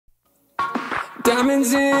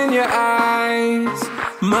Diamonds in your eyes,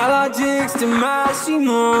 my logic's to my, she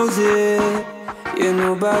knows it. Yeah,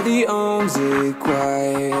 nobody owns it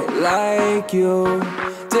quite like you.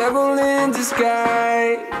 Devil in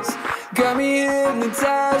disguise, got me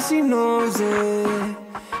hypnotized, she knows it.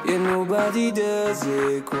 Yeah, nobody does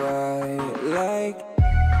it quite like.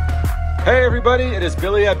 Hey everybody, it is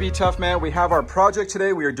Billy at BTUFF, man. We have our project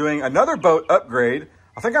today. We are doing another boat upgrade.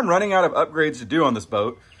 I think I'm running out of upgrades to do on this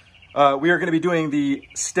boat. We are going to be doing the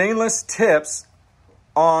stainless tips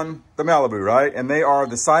on the Malibu, right? And they are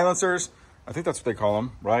the silencers. I think that's what they call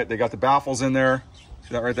them, right? They got the baffles in there.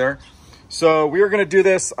 See that right there? So we are going to do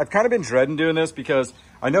this. I've kind of been dreading doing this because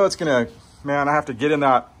I know it's going to, man, I have to get in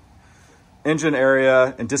that engine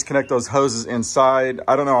area and disconnect those hoses inside.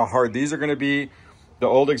 I don't know how hard these are going to be. The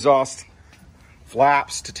old exhaust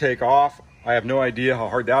flaps to take off, I have no idea how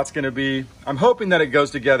hard that's going to be. I'm hoping that it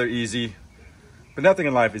goes together easy, but nothing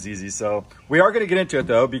in life is easy. So we are going to get into it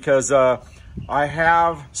though, because I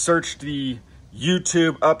have searched the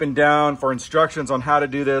YouTube up and down for instructions on how to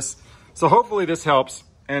do this. So hopefully this helps,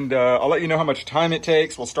 and I'll let you know how much time it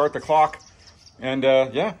takes. We'll start the clock, and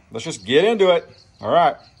yeah, let's just get into it. All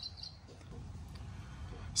right.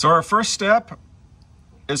 So our first step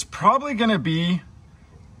is probably going to be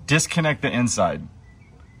disconnect the inside,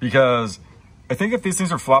 because I think if these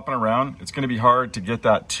things are flopping around, it's going to be hard to get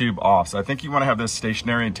that tube off. So I think you want to have this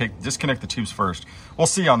stationary and disconnect the tubes first. We'll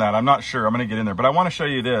see on that. I'm not sure. I'm going to get in there, but I want to show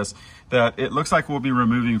you this, that it looks like we'll be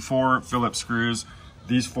removing 4 Phillips screws,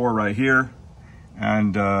 these 4 right here.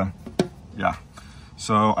 And yeah,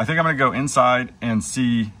 so I think I'm going to go inside and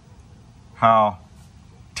see how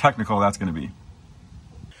technical that's going to be.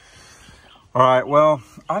 All right, well,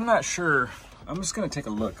 I'm not sure. I'm just gonna take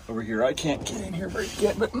a look over here. I can't get in here very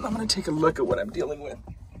good, but I'm gonna take a look at what I'm dealing with.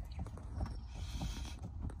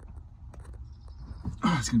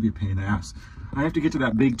 Oh, it's gonna be a pain in the ass. I have to get to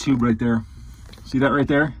that big tube right there. See that right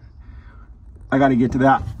there? I gotta get to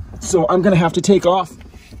that. So I'm gonna have to take off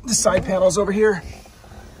the side panels over here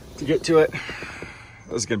to get to it.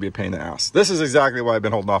 This is gonna be a pain in the ass. This is exactly why I've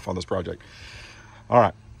been holding off on this project. All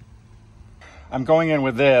right, I'm going in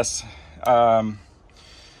with this.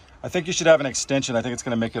 I think you should have an extension. I think it's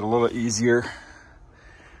going to make it a little easier.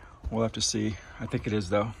 We'll have to see. I think it is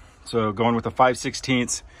though. So going with a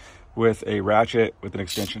 5/16 with a ratchet with an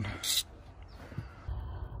extension.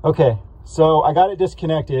 Okay, so I got it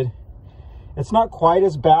disconnected. It's not quite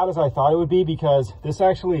as bad as I thought it would be, because this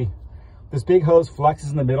big hose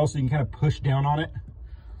flexes in the middle, so you can kind of push down on it.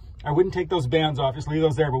 I wouldn't take those bands off, just leave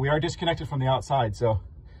those there, but we are disconnected from the outside. So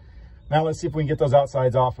now let's see if we can get those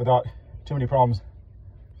outsides off without too many problems.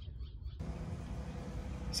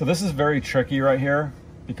 So this is very tricky right here,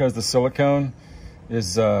 because the silicone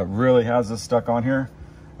is really has this stuck on here.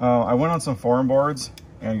 I went on some forum boards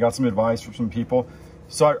and got some advice from some people.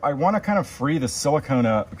 So I want to kind of free the silicone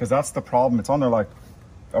up, because that's the problem. It's on there like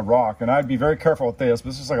a rock, and I'd be very careful with this.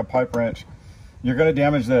 This is like a pipe wrench. You're going to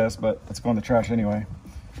damage this, but it's going in the trash anyway.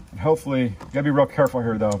 And hopefully, you gotta be real careful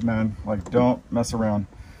here though, man. Like, don't mess around.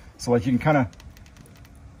 So like you can kind of,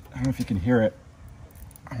 I don't know if you can hear it.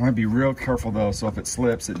 I want to be real careful though, so if it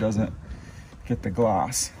slips, it doesn't get the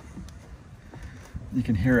glass. You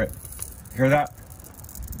can hear it. Hear that?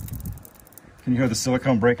 Can you hear the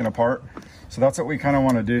silicone breaking apart? So that's what we kind of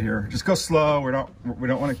want to do here. Just go slow. We don't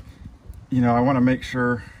want to, you know, I want to make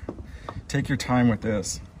sure, take your time with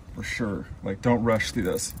this for sure. Like, don't rush through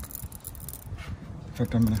this. In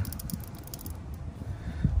fact,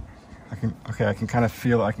 I can kind of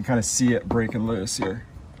feel it. I can kind of see it breaking loose here.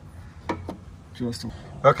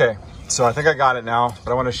 Okay, so I think I got it now,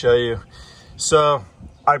 but I want to show you. So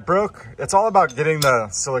it's all about getting the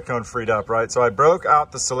silicone freed up, right? So I broke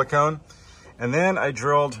out the silicone, and then I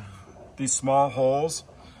drilled these small holes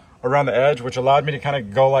around the edge, which allowed me to kind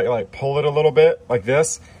of go like pull it a little bit like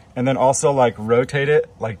this, and then also like rotate it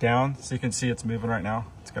like down, so you can see it's moving right now.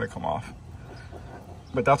 It's gonna come off,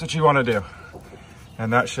 but that's what you want to do,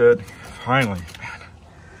 and that should finally, man,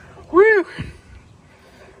 woo,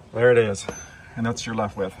 there it is. And that's what you're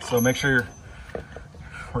left with. So we're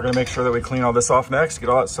gonna make sure that we clean all this off next, get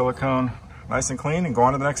all that silicone nice and clean, and go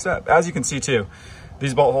on to the next step. As you can see too,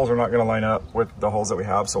 these bolt holes are not gonna line up with the holes that we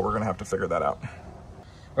have, so we're gonna have to figure that out.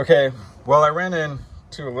 Okay, well, I ran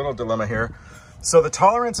into a little dilemma here. So the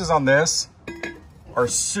tolerances on this are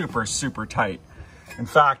super, super tight. In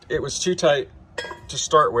fact, it was too tight to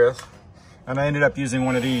start with, and I ended up using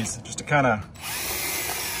one of these just to kind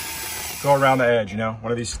of go around the edge, you know,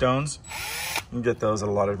 one of these stones. You can get those at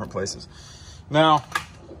a lot of different places. Now,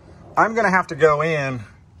 I'm gonna have to go in,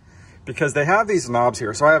 because they have these knobs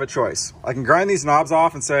here, so I have a choice. I can grind these knobs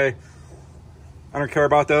off and say, I don't care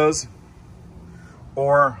about those,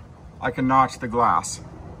 or I can notch the glass.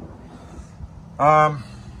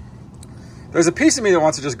 There's a piece of me that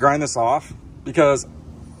wants to just grind this off because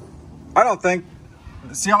I don't think,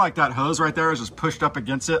 see how like that hose right there is just pushed up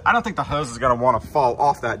against it? I don't think the hose is gonna wanna fall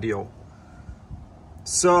off that deal.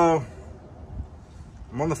 So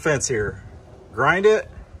I'm on the fence here. Grind it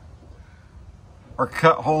or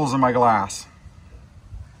cut holes in my glass.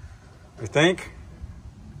 I think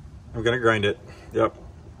I'm gonna grind it. Yep,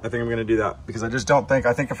 I think I'm gonna do that because I just don't think,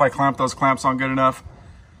 I think if I clamp those clamps on good enough,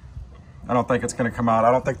 I don't think it's gonna come out.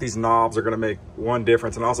 I don't think these knobs are gonna make one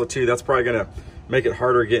difference. And also too, that's probably gonna make it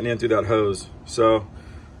harder getting in through that hose. So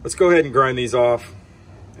let's go ahead and grind these off.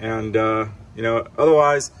 And you know,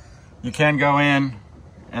 otherwise you can go in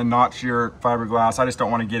and notch your fiberglass. I just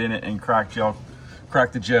don't wanna get in it and crack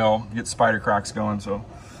the gel, get spider cracks going, so.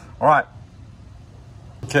 All right.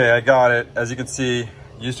 Okay, I got it. As you can see,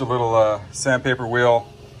 used a little sandpaper wheel,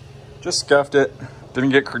 just scuffed it. Don't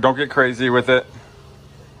get crazy with it.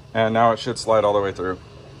 And now it should slide all the way through.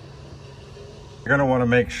 You're gonna wanna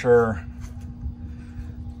make sure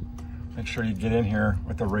you get in here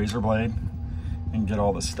with the razor blade and get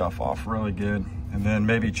all this stuff off really good. And then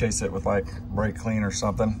maybe chase it with like brake clean or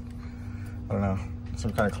something. I don't know,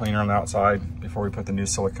 some kind of cleaner on the outside before we put the new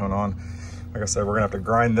silicone on. Like I said, we're gonna have to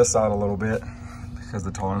grind this out a little bit because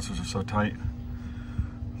the tolerances are so tight.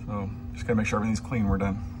 So just gotta make sure everything's clean, we're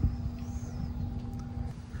done.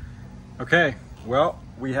 Okay, well,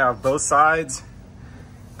 we have both sides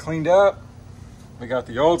cleaned up. We got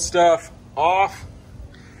the old stuff off.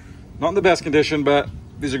 Not in the best condition, but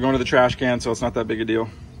these are going to the trash can, so it's not that big a deal.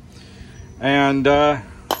 And I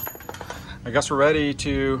guess we're ready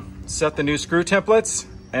to set the new screw templates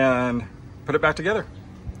and put it back together.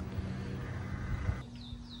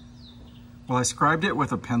 Well, I scribed it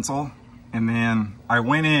with a pencil, and then I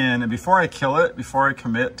went in, and before I kill it, before I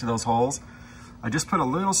commit to those holes, I just put a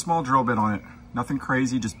little small drill bit on it. Nothing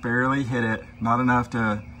crazy, just barely hit it. Not enough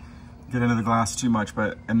to get into the glass too much,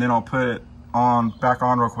 and then I'll put it back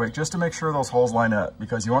on real quick just to make sure those holes line up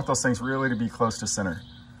because you want those things really to be close to center.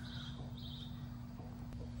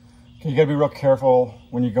 Okay, you gotta be real careful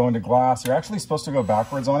when you go into glass. You're actually supposed to go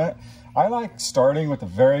backwards on it. I like starting with a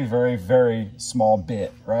very, very, very small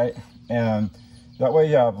bit, right? And that way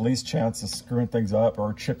you have least chance of screwing things up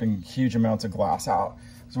or chipping huge amounts of glass out.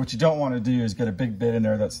 So what you don't want to do is get a big bit in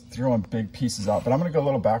there that's throwing big pieces out. But I'm going to go a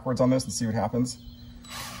little backwards on this and see what happens.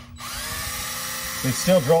 It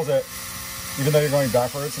still drills it, even though you're going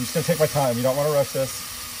backwards. I'm just going to take my time. You don't want to rush this.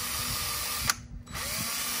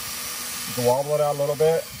 You can wobble it out a little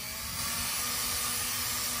bit.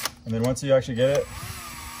 And then once you actually get it,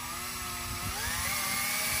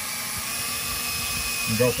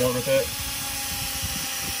 you go for it with it.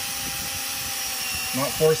 Not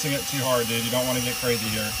forcing it too hard, dude. You don't want to get crazy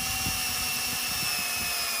here.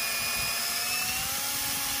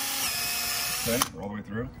 Okay, we're all the way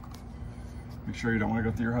through. Make sure you don't want to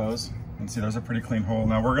go through your hose. And see, there's a pretty clean hole.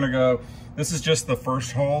 Now we're gonna go, this is just the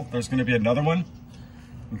first hole. There's gonna be another one. You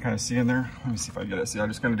can kind of see in there. Let me see if I get it. See, I'm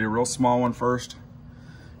just gonna do a real small one first,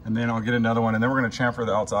 and then I'll get another one, and then we're gonna chamfer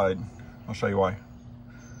the outside. I'll show you why.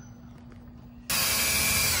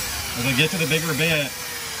 As I get to the bigger bit,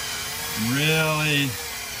 really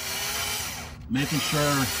making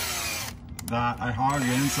sure that I hog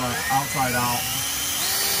the outside out.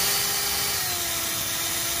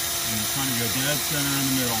 And just trying to go dead center in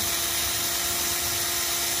the middle.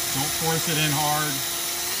 Don't force it in hard.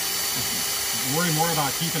 Just worry more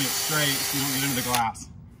about keeping it straight so you don't get into the glass.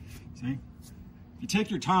 See? If you take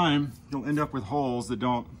your time, you'll end up with holes that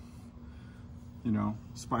don't, you know,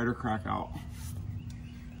 spider crack out.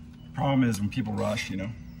 Problem is when people rush, you know.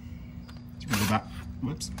 We're gonna go back.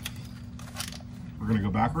 Whoops. We're gonna go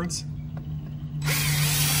backwards.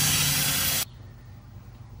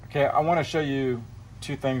 Okay, I want to show you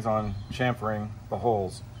two things on chamfering the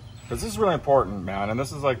holes, because this is really important, man. And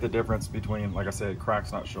this is like the difference between, like I said,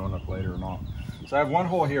 cracks not showing up later or not. So I have one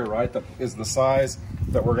hole here, right, that is the size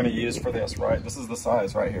that we're going to use for this, right? This is the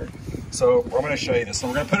size right here. So I'm going to show you this. So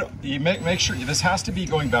we're going to put it, you make sure this has to be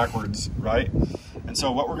going backwards, right? And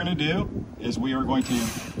so what we're going to do is we are going to, like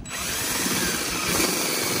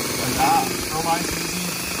that, throw lines easy,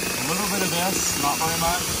 a little bit of this, not very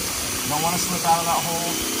much. You don't want to slip out of that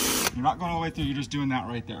hole. You're not going all the way through, you're just doing that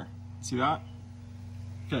right there. See that?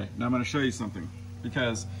 Okay, now I'm going to show you something,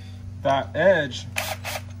 because that edge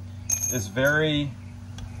is very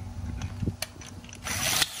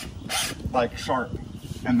like sharp,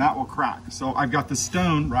 and that will crack. So I've got the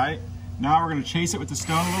stone, right? Now we're going to chase it with the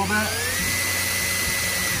stone a little bit.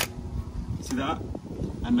 See that?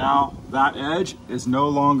 And now that edge is no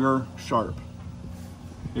longer sharp.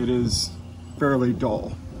 It is fairly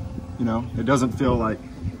dull. You know, it doesn't feel like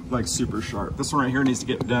super sharp. This one right here needs to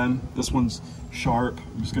get done. This one's sharp.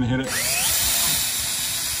 I'm just gonna hit it.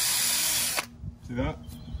 See that?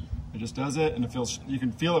 It just does it, and it feels, you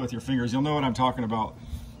can feel it with your fingers. You'll know what I'm talking about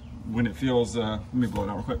when it feels, let me blow it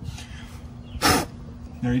out real quick.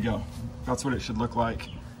 There you go. That's what it should look like.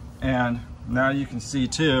 And now you can see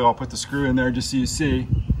too, I'll put the screw in there just so you see.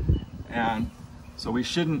 And so we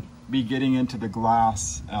shouldn't be getting into the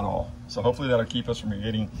glass at all. So hopefully that'll keep us from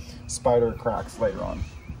getting spider cracks later on.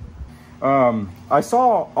 I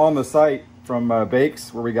saw on the site from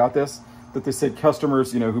Bakes, where we got this, that they said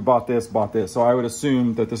customers, you know, who bought this. So I would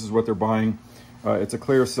assume that this is what they're buying. It's a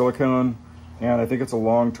clear silicone, and I think it's a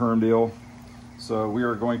long-term deal. So we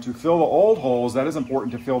are going to fill the old holes. That is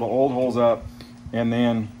important, to fill the old holes up. And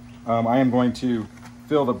then I am going to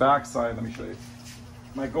fill the back side. Let me show you.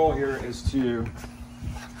 My goal here is to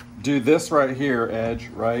do this right here, edge,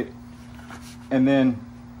 right? And then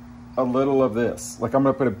a little of this. Like, I'm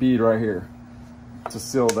gonna put a bead right here to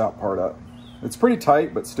seal that part up. It's pretty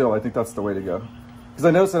tight, but still, I think that's the way to go. Because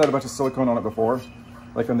I noticed I had a bunch of silicone on it before,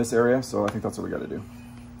 like on this area, so I think that's what we gotta do.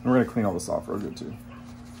 And we're gonna clean all this off real good too.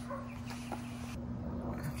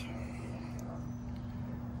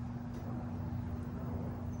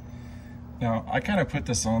 Now, I kind of put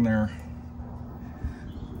this on there,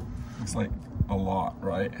 looks like a lot,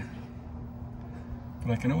 right?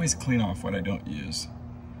 But I can always clean off what I don't use.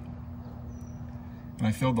 And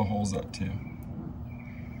I filled the holes up too,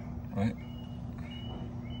 right?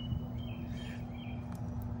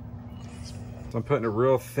 So I'm putting a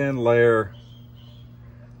real thin layer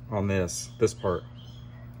on this part,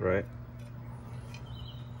 right?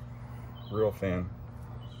 Real thin.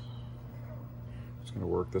 Just gonna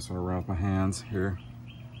work this one around with my hands here.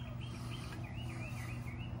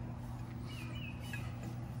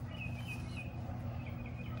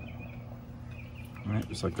 All right,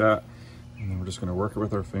 just like that. And then we're just gonna work it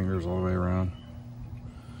with our fingers all the way around.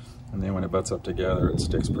 And then when it butts up together, it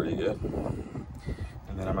sticks pretty good.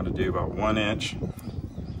 And then I'm gonna do about 1 inch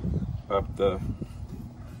up the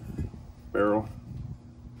barrel.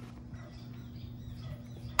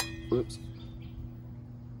 Whoops.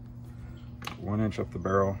 1 inch up the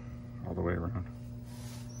barrel all the way around.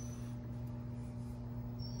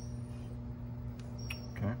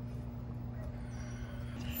 Okay.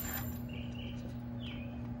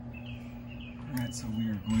 All right, so we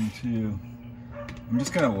are going to, I'm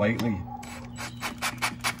just gonna lightly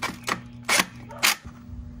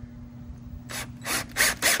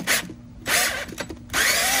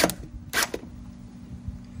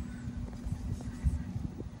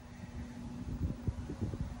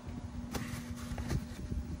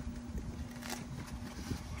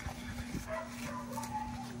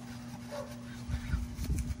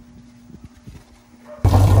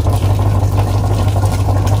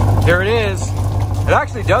There it is. It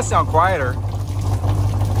actually does sound quieter.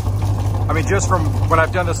 I mean, just from when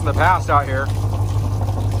I've done this in the past out here.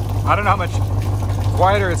 I don't know how much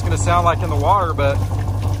quieter it's gonna sound like in the water, but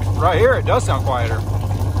right here it does sound quieter.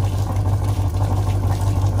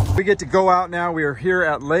 We get to go out now. We are here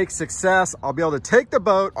at Lake Success. I'll be able to take the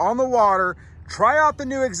boat on the water, try out the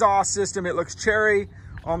new exhaust system. It looks cherry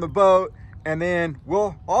on the boat. And then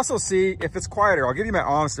we'll also see if it's quieter. I'll give you my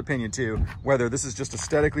honest opinion too, whether this is just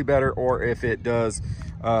aesthetically better or if it does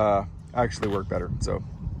actually work better. So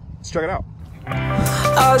let's check it out.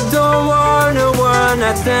 I don't wanna one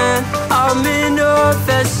night stand. I'm in a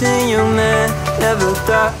fashion young man. Never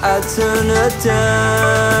thought I'd turn her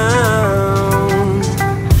down.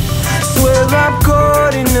 Swear I'm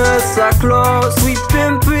caught in a cyclone.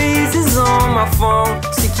 Sweeping breezes on my phone.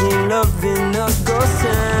 Seeking love in a ghost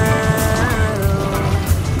town.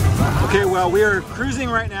 Okay, well, we are cruising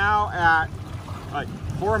right now at like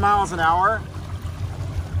 4 miles an hour,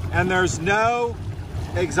 and there's no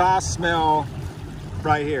exhaust smell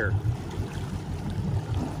right here.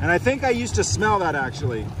 And I think I used to smell that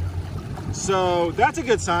actually. So that's a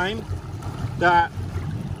good sign that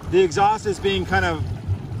the exhaust is being kind of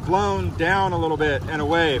blown down a little bit and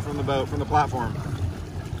away from the boat, from the platform.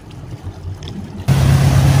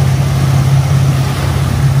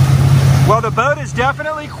 Well, the boat is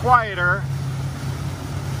definitely quieter.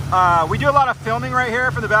 We do a lot of filming right here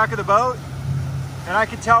from the back of the boat, and I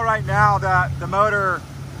can tell right now that the motor,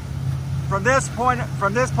 from this point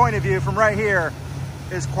of view, from right here,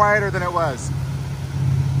 is quieter than it was.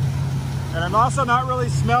 And I'm also not really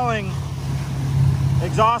smelling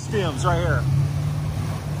exhaust fumes right here.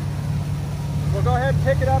 We'll go ahead and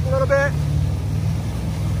pick it up a little bit.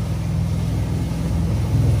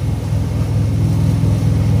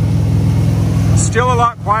 Still a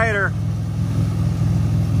lot quieter.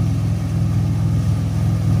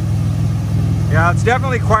 Yeah, it's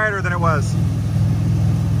definitely quieter than it was.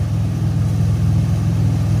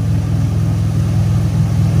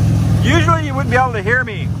 Usually you wouldn't be able to hear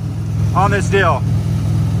me on this deal.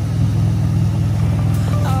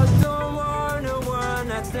 I don't wanna one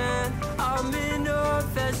night stand. I'm in a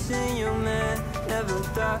fashion young man. Never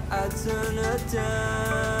thought I'd turn her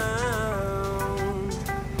down.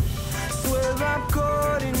 Swear I'm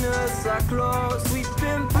caught in a cyclone.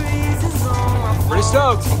 Sweeping breezes on my phone. Pretty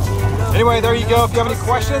stoked. Anyway, there you go. If you have any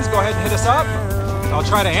questions, go ahead and hit us up. I'll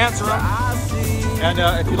try to answer them. And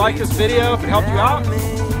if you like this video, if it helped you out,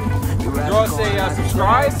 throw us a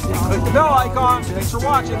subscribe and click the bell icon. Thanks for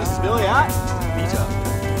watching. This is Billy at BTUFF.